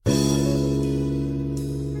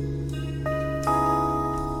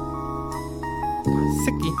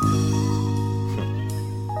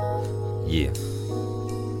Yeah.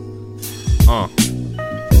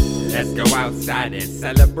 Let's go outside and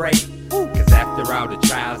celebrate. Cause after all the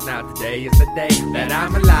trials, now today is the day that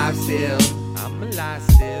I'm alive still. I'm alive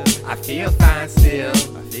still. I feel fine still.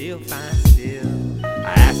 I feel fine still.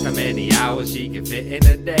 I asked how many hours she can fit in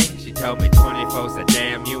a day. She told me 24, said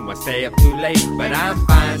damn you must stay up too late. But I'm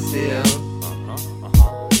fine still.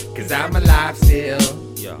 Cause I'm alive still.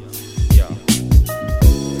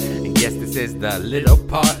 And guess this is the little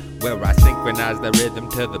part where I synchronize the rhythm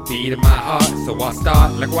to the beat of my heart. So I'll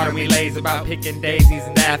start like why don't we laze about picking daisies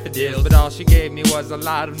and daffodils. But all she gave me was a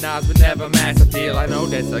lot of knives but never mass appeal. I know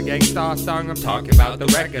that's a gangsta song, I'm talking about the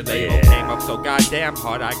record label. Came up so goddamn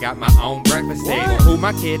hard, I got my own breakfast table. Who am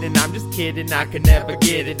I kidding? I'm just kidding, I could never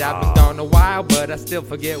get it. I've been gone a while but I still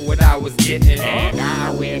forget what I was getting. And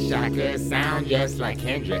I wish I could sound just like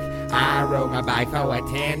Hendrix. I rode my bike for a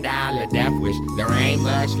 $10 death wish. There ain't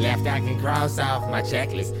much left I can cross off my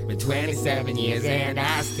checklist. Been 27 years and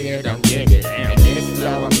I still don't get it. And this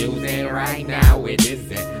flow I'm using right now, it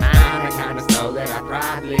isn't. I'm the kind of soul that I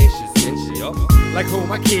probably should switch it. Like who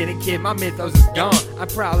am I kidding, kid? My mythos is gone. I'm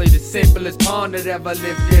probably the simplest pawn that ever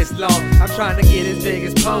lived this long. I'm trying to get as big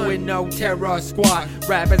as Poe with no terror squad.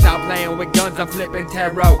 Rappers out playing with guns, I'm flipping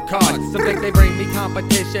tarot cards. Some think they bring me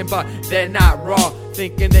competition, but they're not raw.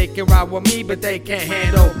 Thinking they can ride with me, but they can't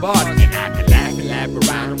handle bars. And I can laugh and laugh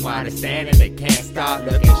around them while they're standing. They can't start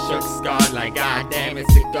looking shook, scarred like goddamn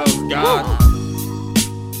it's a ghost guard.